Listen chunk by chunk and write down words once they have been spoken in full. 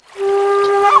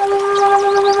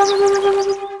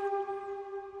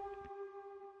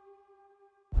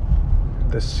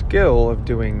the skill of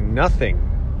doing nothing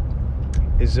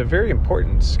is a very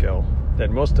important skill that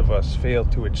most of us fail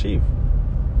to achieve.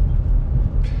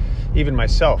 Even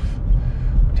myself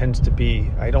tends to be,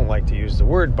 I don't like to use the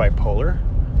word bipolar,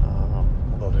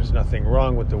 although there's nothing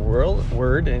wrong with the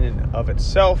word in and of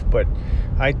itself, but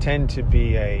I tend to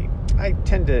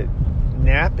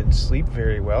nap and sleep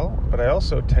very well, but I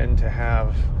also tend to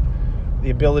have the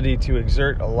ability to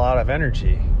exert a lot of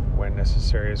energy when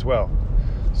necessary as well.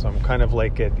 So I'm kind of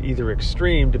like at either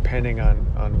extreme depending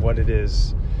on what it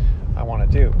is I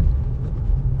want to do.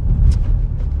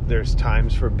 There's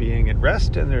times for being at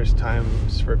rest and there's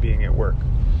times for being at work.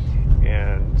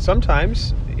 And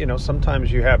sometimes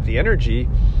you have the energy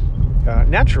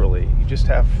naturally. You just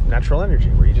have natural energy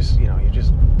where you just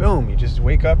boom, you just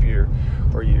wake up, you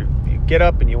get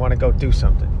up and you want to go do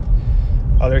something.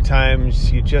 Other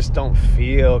times you just don't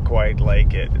feel quite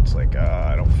like it. It's like,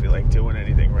 I don't feel like doing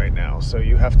anything right now. So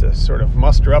you have to sort of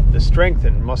muster up the strength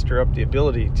and muster up the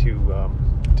ability to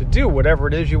do whatever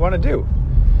it is you want to do.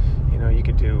 You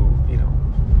could do,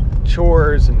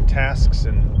 chores and tasks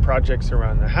and projects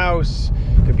around the house.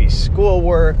 It could be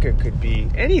schoolwork. It could be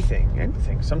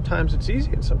anything. Sometimes it's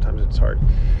easy and sometimes it's hard.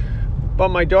 But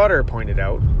my daughter pointed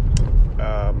out,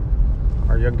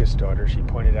 our youngest daughter, she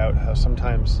pointed out how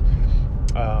sometimes,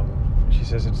 she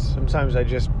says, sometimes I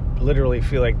just literally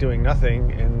feel like doing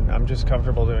nothing and I'm just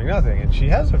comfortable doing nothing. And she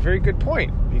has a very good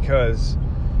point, because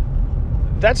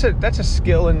that's a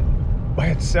skill by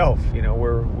itself.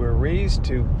 We're raised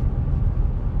to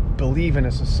believe in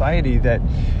a society that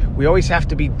we always have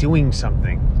to be doing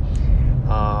something.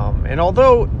 And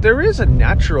although there is a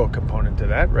natural component to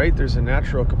that, right? There's a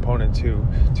natural component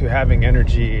to having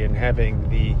energy and having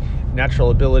the natural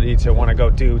ability to want to go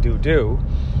do.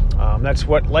 That's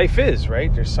what life is,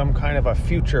 right? There's some kind of a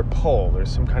future pull.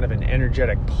 There's some kind of an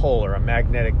energetic pull or a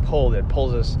magnetic pull that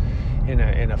pulls us in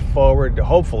a forward,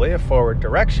 hopefully a forward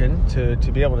direction to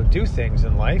be able to do things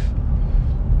in life.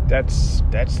 That's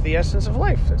the essence of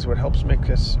life. That's what helps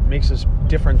makes us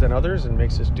different than others and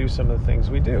makes us do some of the things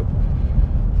we do.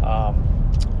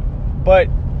 But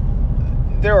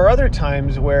there are other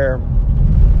times where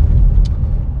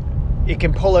it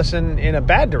can pull us in a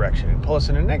bad direction and pull us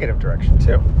in a negative direction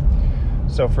too.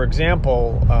 So for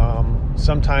example,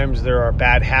 sometimes there are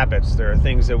bad habits. There are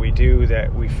things that we do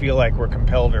that we feel like we're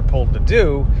compelled or pulled to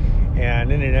do,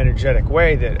 and in an energetic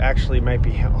way that actually might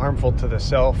be harmful to the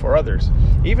self or others.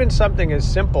 Even something as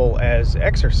simple as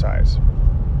exercise.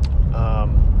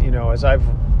 As I've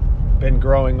been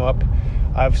growing up,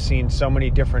 I've seen so many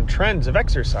different trends of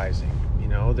exercising.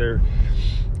 There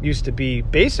used to be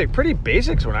pretty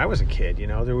basics when I was a kid.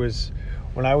 There was,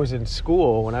 when I was in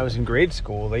school, when I was in grade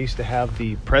school, they used to have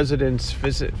the president's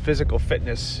physical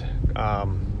fitness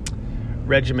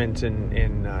regiment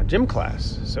in gym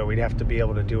class. So we'd have to be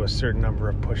able to do a certain number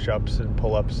of push-ups and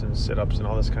pull-ups and sit-ups and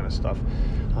all this kind of stuff.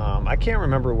 I can't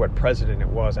remember what president it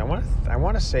was. I want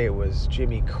to say it was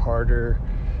Jimmy Carter,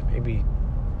 maybe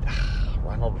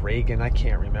Ronald Reagan. I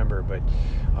can't remember, but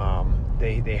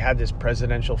they had this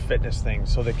presidential fitness thing,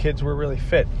 so the kids were really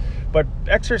fit. But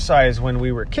exercise when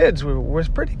we were kids was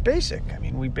pretty basic. I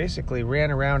mean, we basically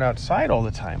ran around outside all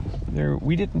the time.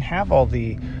 We didn't have all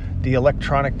the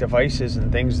electronic devices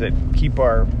and things that keep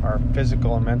our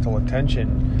physical and mental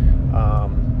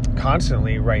attention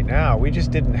constantly right now. We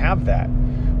just didn't have that.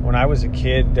 When I was a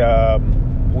kid,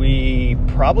 we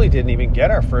probably didn't even get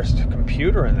our first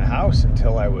computer in the house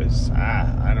until I was,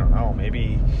 I don't know,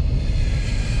 maybe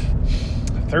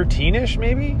 13-ish,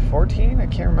 maybe 14. I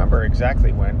can't remember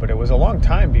exactly when, but it was a long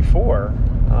time before.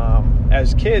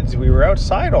 As kids, we were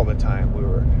outside all the time. We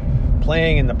were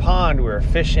playing in the pond, we were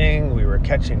fishing, we were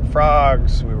catching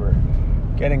frogs, we were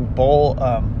getting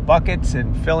buckets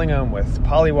and filling them with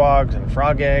pollywogs and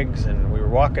frog eggs, and we were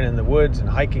walking in the woods and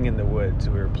hiking in the woods.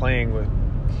 We were playing with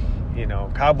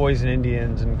cowboys and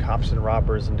Indians and cops and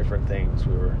robbers and different things.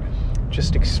 We were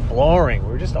just exploring.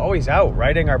 We were just always out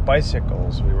riding our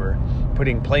bicycles. We were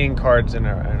putting playing cards in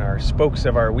our spokes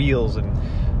of our wheels and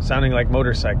sounding like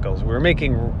motorcycles. We were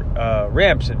making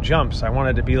ramps and jumps. I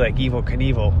wanted to be like Evel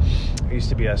Knievel. I used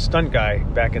to be a stunt guy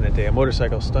back in the day, a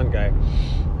motorcycle stunt guy.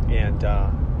 And,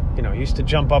 used to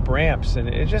jump up ramps, and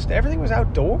everything was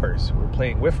outdoors. We were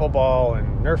playing wiffle ball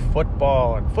and Nerf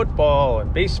football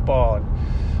and baseball,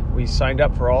 and we signed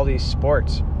up for all these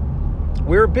sports.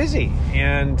 We were busy,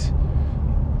 and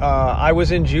I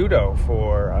was in judo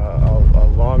for a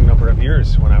long number of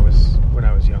years when I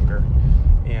was younger,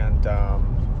 and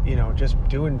just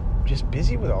doing just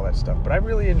busy with all that stuff. But I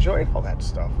really enjoyed all that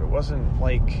stuff. It wasn't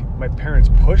like my parents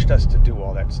pushed us to do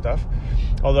all that stuff.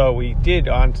 Although we did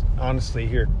honestly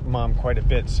hear Mom quite a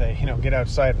bit say, get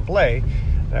outside and play.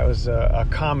 That was a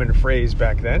common phrase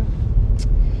back then.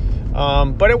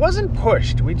 But it wasn't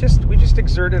pushed. We just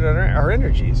exerted our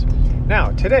energies.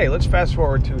 Now, today, let's fast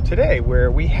forward to today,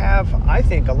 where we have, I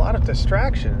think, a lot of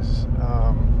distractions.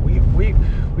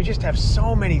 We just have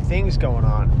so many things going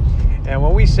on. And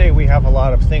when we say we have a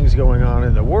lot of things going on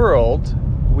in the world,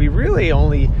 we really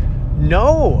only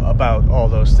know about all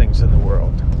those things in the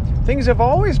world. Things have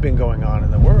always been going on in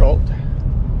the world.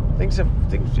 Things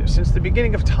since the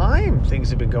beginning of time, things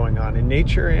have been going on in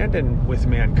nature and with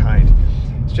mankind.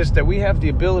 It's just that we have the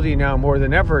ability now more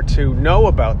than ever to know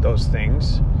about those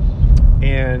things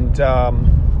and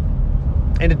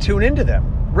to tune into them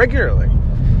regularly.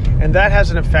 And that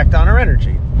has an effect on our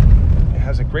energy. It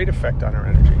has a great effect on our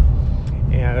energy.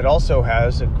 And it also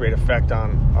has a great effect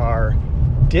on our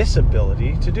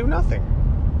disability to do nothing.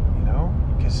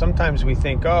 Because sometimes we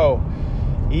think,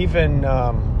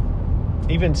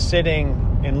 even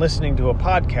sitting and listening to a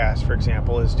podcast, for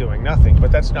example, is doing nothing.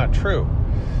 But that's not true.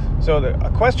 So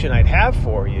a question I'd have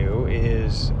for you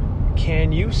is,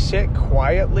 can you sit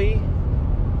quietly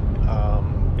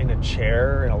in a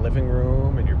chair, in a living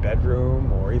room, in your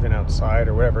bedroom, or even outside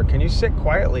or whatever? Can you sit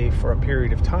quietly for a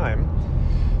period of time?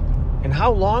 And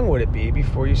how long would it be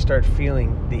before you start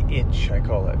feeling the itch, I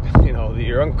call it?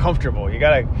 You're uncomfortable. You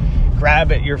got to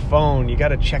grab at your phone. You got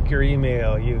to check your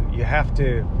email. You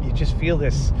just feel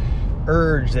this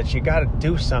urge that you got to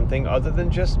do something other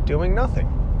than just doing nothing.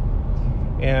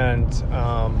 And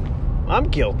I'm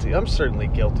guilty. I'm certainly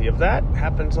guilty of that. It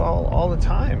happens all the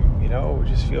time. We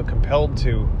just feel compelled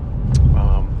to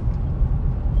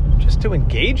just to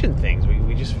engage in things.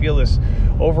 We just feel this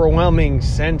overwhelming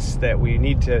sense that we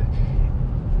need to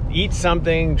eat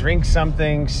something, drink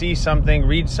something, see something,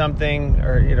 read something,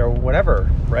 or whatever,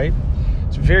 right?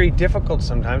 It's very difficult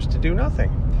sometimes to do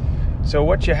nothing. So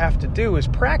what you have to do is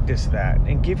practice that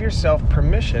and give yourself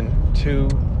permission to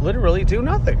literally do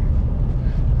nothing.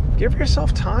 Give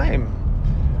yourself time.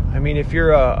 I mean, if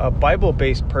you're a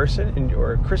Bible-based person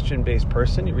or a Christian-based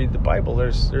person, you read the Bible,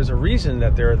 there's a reason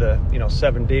that there are the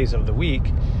 7 days of the week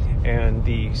and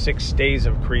the 6 days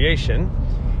of creation.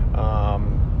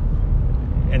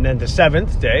 And then the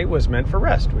seventh day was meant for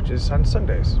rest, which is on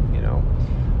Sundays,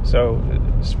 So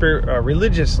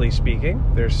religiously speaking,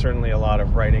 there's certainly a lot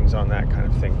of writings on that kind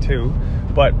of thing too.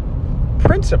 But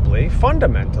principally,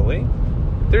 fundamentally,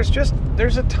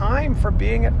 there's a time for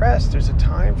being at rest. There's a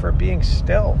time for being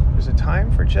still. There's a time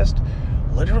for just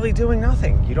literally doing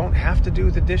nothing. You don't have to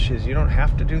do the dishes. You don't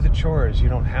have to do the chores. You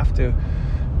don't have to,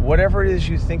 whatever it is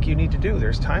you think you need to do.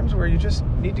 There's times where you just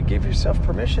need to give yourself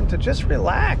permission to just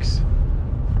relax.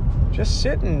 Just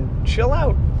sit and chill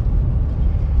out.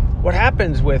 What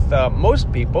happens with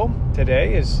most people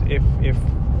today is if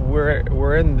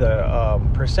we're in the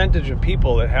percentage of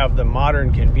people that have the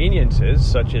modern conveniences,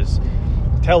 such as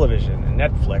television and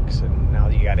Netflix, and now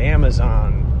you got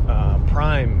Amazon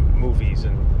Prime movies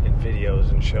and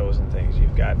videos and shows and things.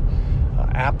 You've got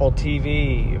Apple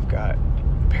TV, you've got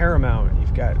Paramount,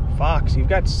 you've got Fox, you've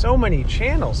got so many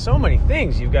channels, so many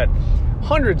things. You've got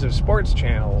hundreds of sports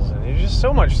channels, and there's just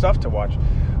so much stuff to watch.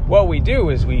 What we do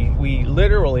is we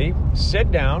literally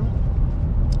sit down,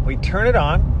 we turn it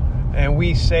on, and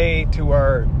we say to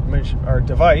our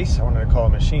device, I wanted to call a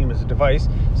machine as a device,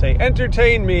 say,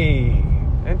 entertain me.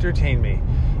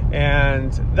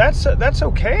 And that's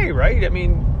okay, right? I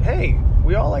mean, hey,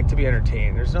 we all like to be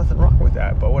entertained. There's nothing wrong with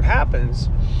that. But what happens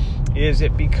is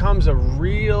it becomes a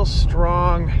real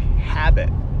strong habit.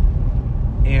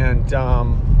 And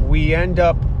we end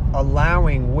up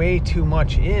allowing way too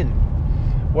much in.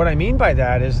 What I mean by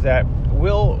that is that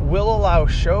we'll allow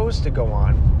shows to go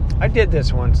on. I did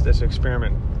this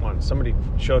experiment once. Somebody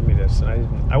showed me this,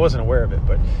 and I wasn't aware of it.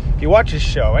 But if you watch a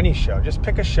show, any show, just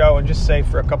pick a show and just say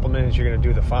for a couple minutes you're going to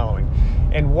do the following.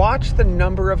 And watch the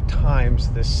number of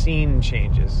times the scene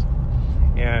changes.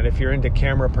 And if you're into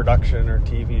camera production or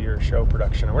TV or show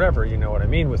production or whatever, you know what I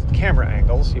mean with camera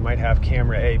angles. You might have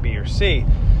camera A, B, or C,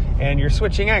 and you're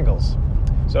switching angles.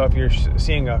 So if you're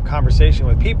seeing a conversation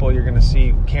with people, you're going to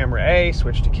see camera A,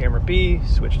 switch to camera B,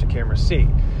 switch to camera C.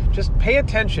 Just pay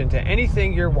attention to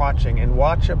anything you're watching and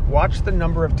watch the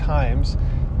number of times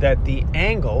that the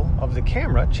angle of the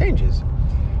camera changes.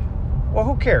 Well,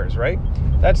 who cares, right?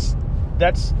 That's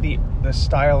the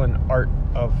style and art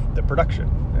of the production.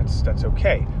 That's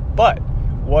okay. But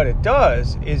what it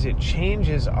does is it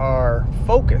changes our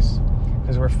focus.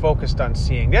 Because we're focused on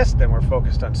seeing this, then we're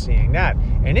focused on seeing that.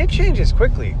 And it changes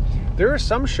quickly. there are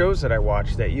some shows that I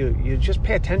watch that you just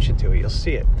pay attention to it, you'll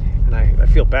see it. And I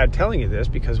feel bad telling you this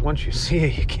because once you see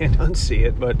it, you can't unsee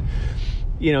it. But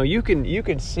you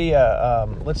can see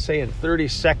let's say in 30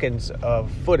 seconds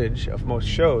of footage of most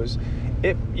shows,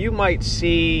 you might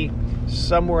see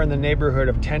somewhere in the neighborhood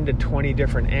of 10 to 20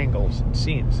 different angles and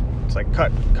scenes. It's like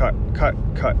cut, cut, cut,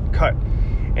 cut, cut.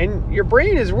 And your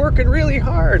brain is working really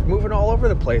hard, moving all over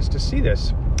the place to see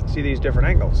these different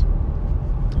angles.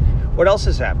 What else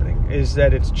is happening is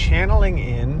that it's channeling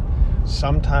in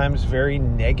sometimes very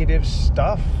negative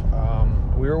stuff.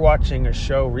 We were watching a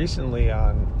show recently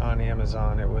on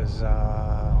Amazon. It was,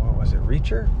 what was it,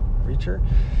 Reacher?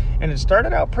 And it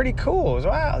started out pretty cool. It was,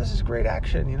 wow, this is great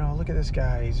action. Look at this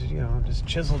guy. He's, this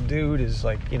chiseled dude is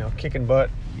like, kicking butt,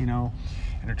 and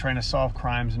they're trying to solve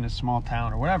crimes in this small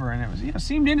town or whatever. And it was,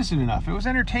 seemed innocent enough. It was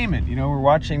entertainment. We're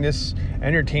watching this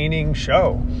entertaining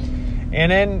show. And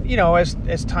then,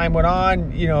 as time went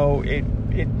on,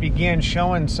 it began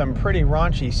showing some pretty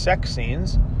raunchy sex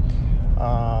scenes.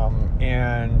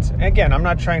 And again, I'm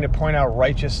not trying to point out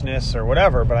righteousness or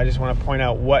whatever, but I just want to point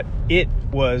out what it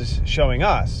was showing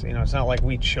us. It's not like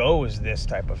we chose this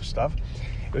type of stuff.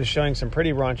 It was showing some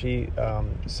pretty raunchy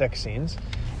sex scenes.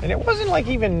 And it wasn't like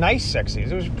even nice sex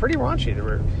scenes. It was pretty raunchy. There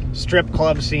were strip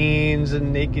club scenes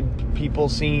and naked people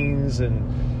scenes. And,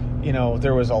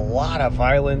 there was a lot of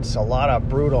violence, a lot of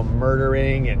brutal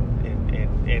murdering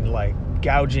and like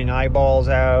gouging eyeballs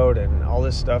out and all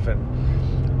this stuff. And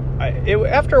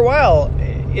after a while,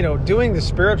 doing the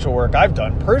spiritual work I've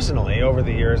done personally over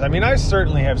the years, I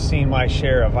certainly have seen my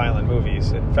share of violent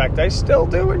movies. In fact, I still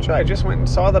do enjoy. I just went and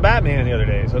saw The Batman the other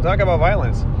day, so talk about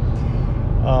violence.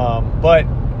 But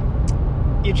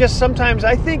you just sometimes,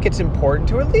 I think it's important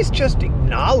to at least just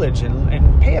acknowledge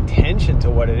and pay attention to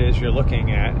what it is you're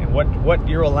looking at and what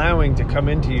you're allowing to come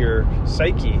into your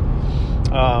psyche.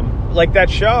 Like that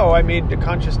show, I made a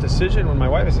conscious decision when my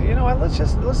wife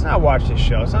said, let's not watch this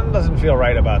show. Something doesn't feel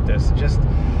right about this.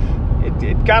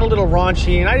 It got a little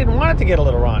raunchy, and I didn't want it to get a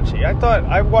little raunchy.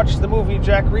 I watched the movie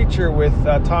Jack Reacher with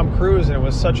Tom Cruise, and it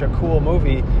was such a cool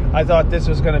movie. I thought this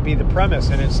was going to be the premise,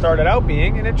 and it started out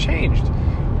being, and it changed.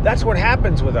 That's what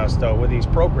happens with us, though, with these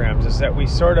programs, is that we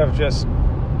sort of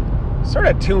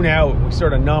tune out. We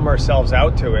sort of numb ourselves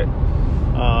out to it.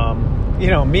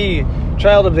 Me,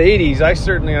 child of the 80s, I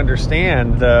certainly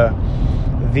understand the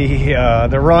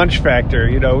raunch factor.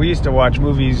 We used to watch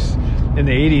movies in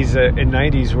the 80s and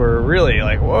 90s were really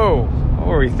like, whoa, what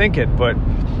were we thinking? But,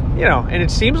 and it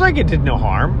seems like it did no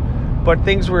harm, but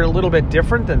things were a little bit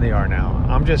different than they are now.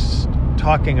 I'm just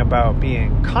talking about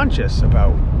being conscious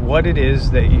about what it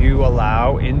is that you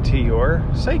allow into your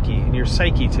psyche. And your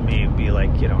psyche to me would be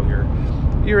like,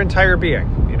 your entire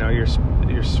being,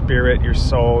 your spirit, your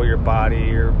soul, your body,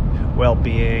 your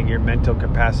well-being, your mental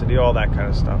capacity, all that kind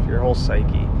of stuff, your whole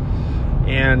psyche.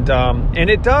 And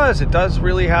it does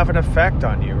really have an effect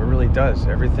on you. It really does.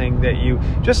 Everything that you,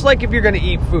 just like if you're going to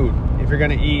eat food, if you're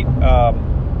going to eat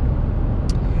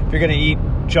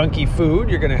junky food,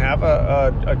 you're going to have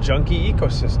a junky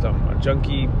ecosystem, a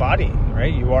junky body,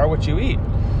 right? You are what you eat.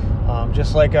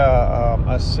 Just like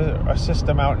a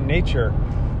system out in nature,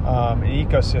 an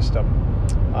ecosystem,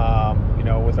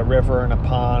 with a river and a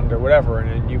pond or whatever,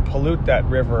 and you pollute that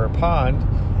river or pond,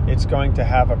 it's going to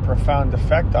have a profound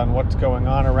effect on what's going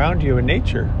on around you in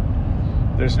nature.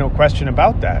 There's no question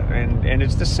about that. And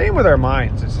it's the same with our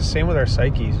minds. It's the same with our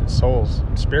psyches and souls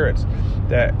and spirits,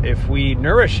 that if we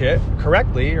nourish it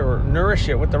correctly or nourish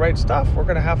it with the right stuff, we're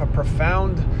going to have a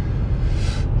profound,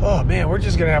 we're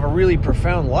just going to have a really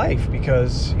profound life,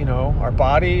 because, our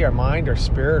body, our mind, our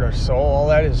spirit, our soul, all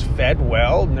that is fed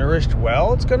well, nourished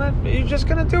well. You're just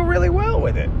going to do really well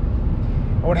with it.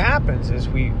 And what happens is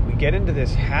we get into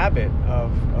this habit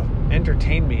of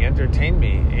entertain me,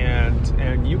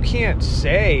 and you can't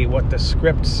say what the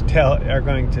scripts are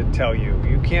going to tell you.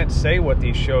 You can't say what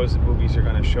these shows and movies are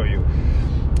going to show you.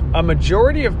 A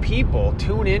majority of people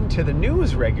tune into the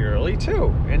news regularly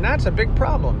too, and that's a big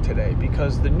problem today,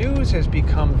 because the news has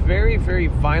become very, very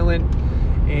violent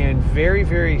and very,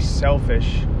 very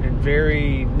selfish and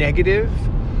very negative.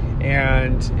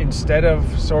 And instead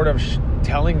of sort of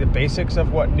telling the basics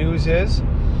of what news is,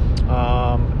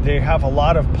 they have a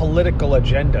lot of political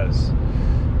agendas.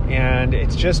 And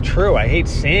it's just true. I hate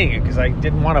saying it because I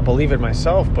didn't want to believe it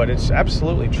myself, but it's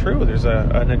absolutely true. There's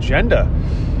an agenda.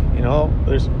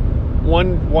 There's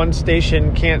one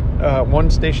station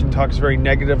talks very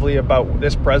negatively about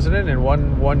this president, and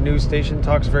one news station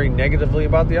talks very negatively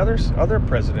about the other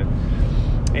president.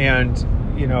 And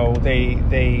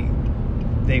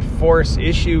they force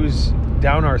issues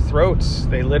down our throats.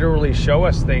 They literally show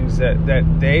us things that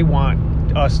they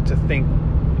want us to think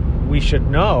we should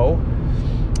know,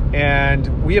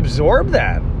 and we absorb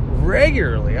that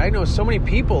regularly. I know so many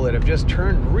people that have just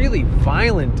turned really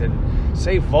violent and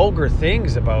say vulgar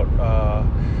things about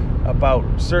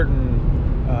certain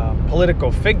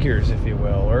political figures, if you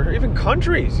will, or even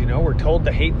countries. You know, we're told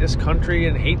to hate this country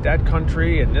and hate that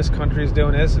country, and this country's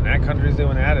doing this and that country's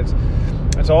doing that.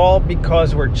 It's all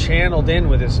because we're channeled in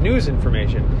with this news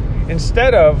information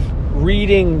instead of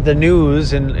reading the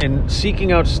news and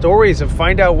seeking out stories and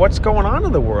find out what's going on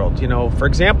in the world. You know, for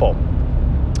example,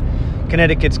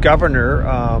 Connecticut's governor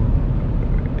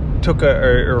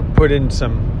put in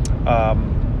some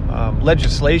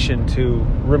legislation to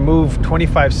remove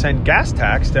 25-cent gas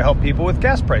tax to help people with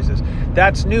gas prices.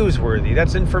 That's newsworthy.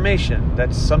 That's information.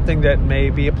 That's something that may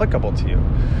be applicable to you.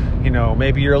 You know,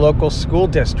 maybe your local school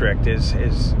district is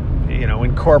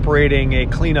incorporating a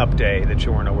cleanup day that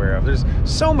you weren't aware of. There's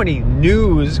so many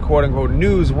news, quote unquote,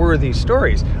 newsworthy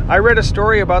stories. I read a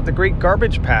story about the Great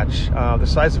Garbage Patch, the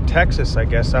size of Texas, I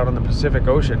guess, out on the Pacific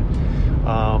Ocean.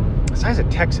 The size of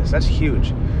Texas, that's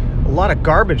huge. A lot of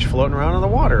garbage floating around in the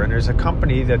water, and there's a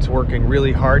company that's working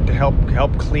really hard to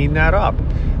help clean that up.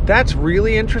 That's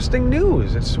really interesting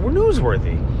news. It's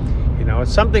newsworthy. You know,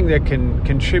 it's something that can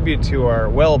contribute to our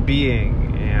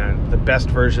well-being and the best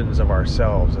versions of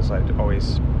ourselves, as I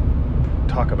always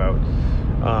talk about.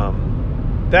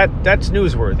 That's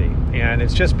newsworthy, and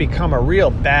it's just become a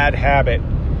real bad habit.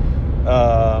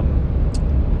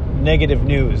 Negative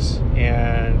news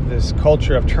and this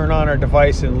culture of turn on our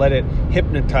device and let it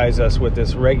hypnotize us with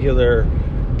this regular,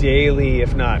 daily,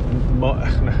 if not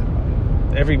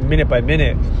every minute by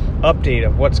minute update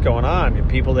of what's going on. And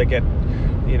people that get,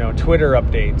 Twitter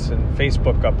updates and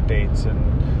Facebook updates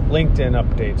and LinkedIn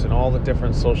updates and all the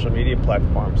different social media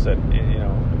platforms that,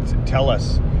 tell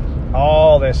us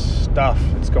all this stuff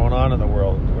that's going on in the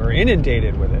world. We're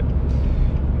inundated with it.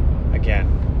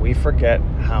 Again, we forget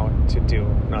how to do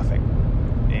nothing.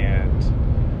 And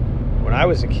when I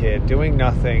was a kid, doing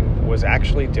nothing was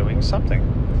actually doing something.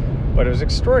 But it was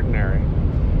extraordinary.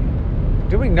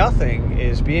 Doing nothing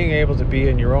is being able to be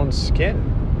in your own skin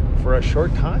for a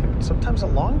short time, sometimes a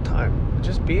long time.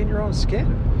 Just be in your own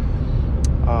skin.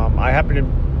 I happen to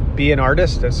be an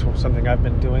artist. That's something I've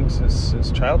been doing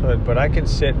since childhood. But I can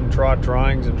sit and draw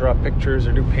drawings and draw pictures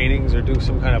or do paintings or do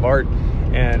some kind of art,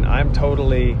 and I'm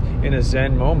totally in a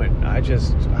Zen moment. I'm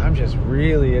just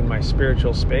really in my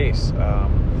spiritual space.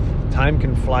 Time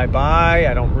can fly by.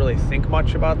 I don't really think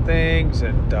much about things,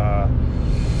 and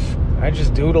I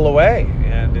just doodle away,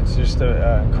 and it's just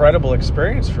an incredible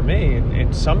experience for me.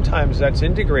 And sometimes that's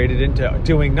integrated into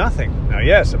doing nothing. Now,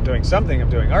 yes, I'm doing something. I'm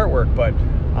doing artwork, but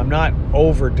I'm not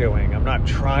overdoing. I'm not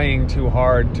trying too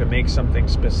hard to make something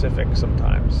specific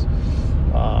sometimes.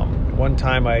 One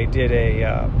time I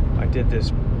did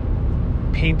this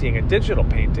painting, a digital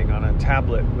painting on a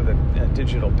tablet with a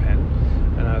digital pen,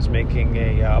 and I was making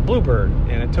a bluebird,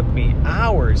 and it took me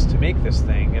hours to make this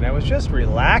thing, and I was just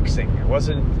relaxing. It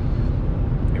wasn't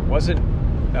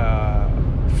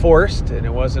forced, and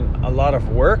it wasn't a lot of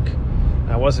work.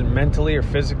 I wasn't mentally or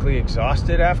physically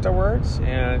exhausted afterwards,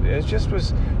 and it just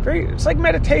was it's like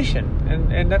meditation,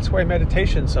 and that's why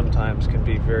meditation sometimes can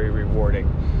be very rewarding,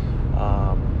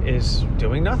 is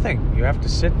doing nothing. You have to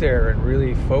sit there and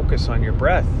really focus on your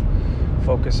breath,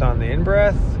 focus on the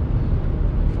in-breath,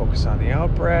 focus on the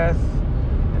out-breath,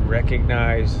 and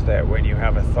recognize that when you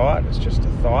have a thought, it's just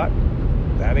a thought.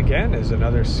 That again is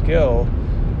another skill,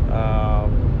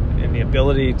 and the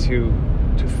ability to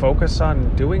focus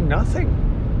on doing nothing.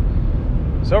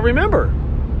 So remember,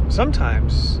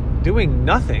 sometimes doing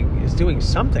nothing is doing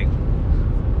something,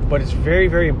 but it's very,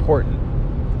 very important.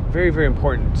 Very, very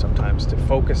important sometimes to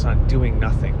focus on doing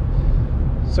nothing.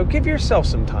 So give yourself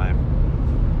some time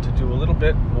to do a little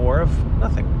bit more of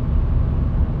nothing.